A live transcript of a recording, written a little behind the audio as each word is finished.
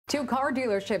Two car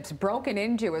dealerships broken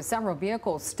into as several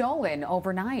vehicles stolen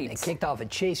overnight. It kicked off a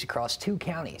chase across 2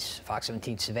 counties. Fox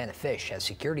 17's Savannah Fish has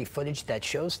security footage that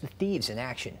shows the thieves in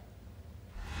action.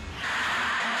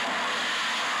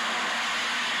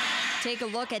 Take a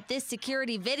look at this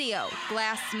security video.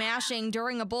 Glass smashing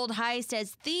during a bold heist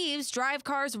as thieves drive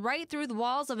cars right through the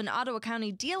walls of an Ottawa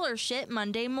County dealership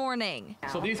Monday morning.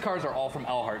 So these cars are all from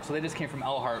Elhart, so they just came from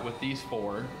Elhart with these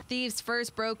 4. Thieves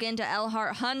first broke into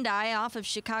Elhart Hyundai off of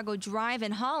Chicago Drive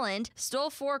in Holland, stole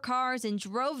 4 cars and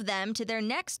drove them to their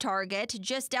next target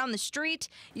just down the street,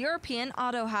 European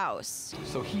Auto House.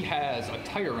 So he has a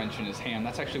tire wrench in his hand.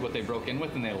 That's actually what they broke in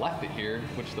with, and they left it here,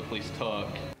 which the police took.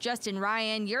 Justin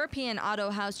Ryan, European Auto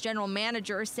House general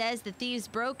manager, says the thieves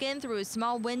broke in through a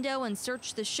small window and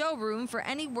searched the showroom for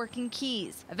any working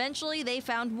keys. Eventually, they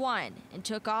found one and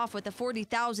took off with a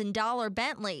 $40,000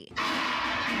 Bentley.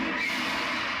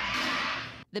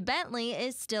 The Bentley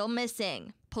is still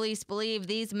missing. Police believe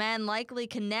these men likely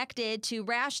connected to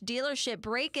rash dealership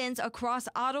break-ins across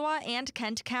Ottawa and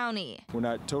Kent County. We're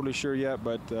not totally sure yet,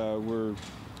 but we're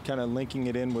kind of linking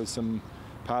it in with some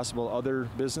possible other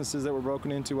businesses that were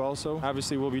broken into also.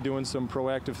 Obviously, we'll be doing some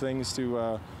proactive things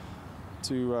to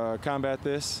combat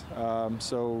this,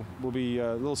 so we'll be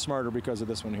a little smarter because of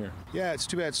this one here. Yeah, it's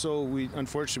too bad. So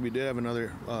unfortunately we did have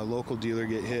another local dealer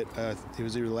get hit. It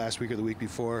was either last week or the week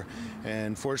before,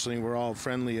 and fortunately we're all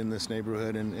friendly in this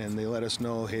neighborhood, and they let us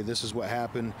know, hey, this is what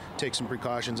happened, take some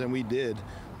precautions, and we did,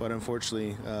 but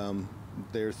unfortunately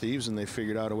they're thieves and they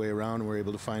figured out a way around and were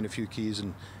able to find a few keys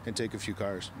and take a few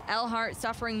cars. Elhart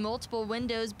suffering multiple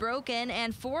windows broken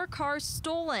and 4 cars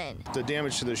stolen. The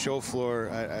damage to the show floor,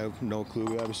 I have no clue.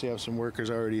 We obviously have some workers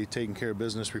already taking care of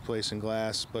business, replacing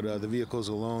glass, but the vehicles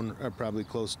alone are probably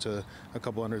close to a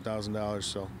couple $100,000.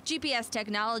 So GPS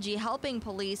technology helping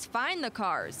police find the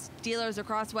cars. Dealers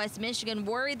across West Michigan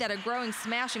worried that a growing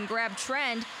smash and grab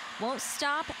trend won't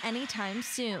stop anytime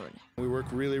soon. We work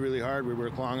really, really hard. We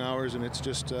work long hours, and it's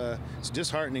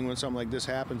disheartening when something like this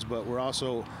happens, but we're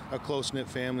also a close-knit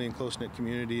family and close-knit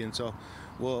community, and so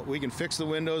we can fix the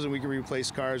windows and we can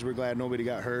replace cars. We're glad nobody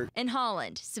got hurt. In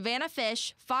Holland, Savannah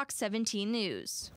Fish, Fox 17 News.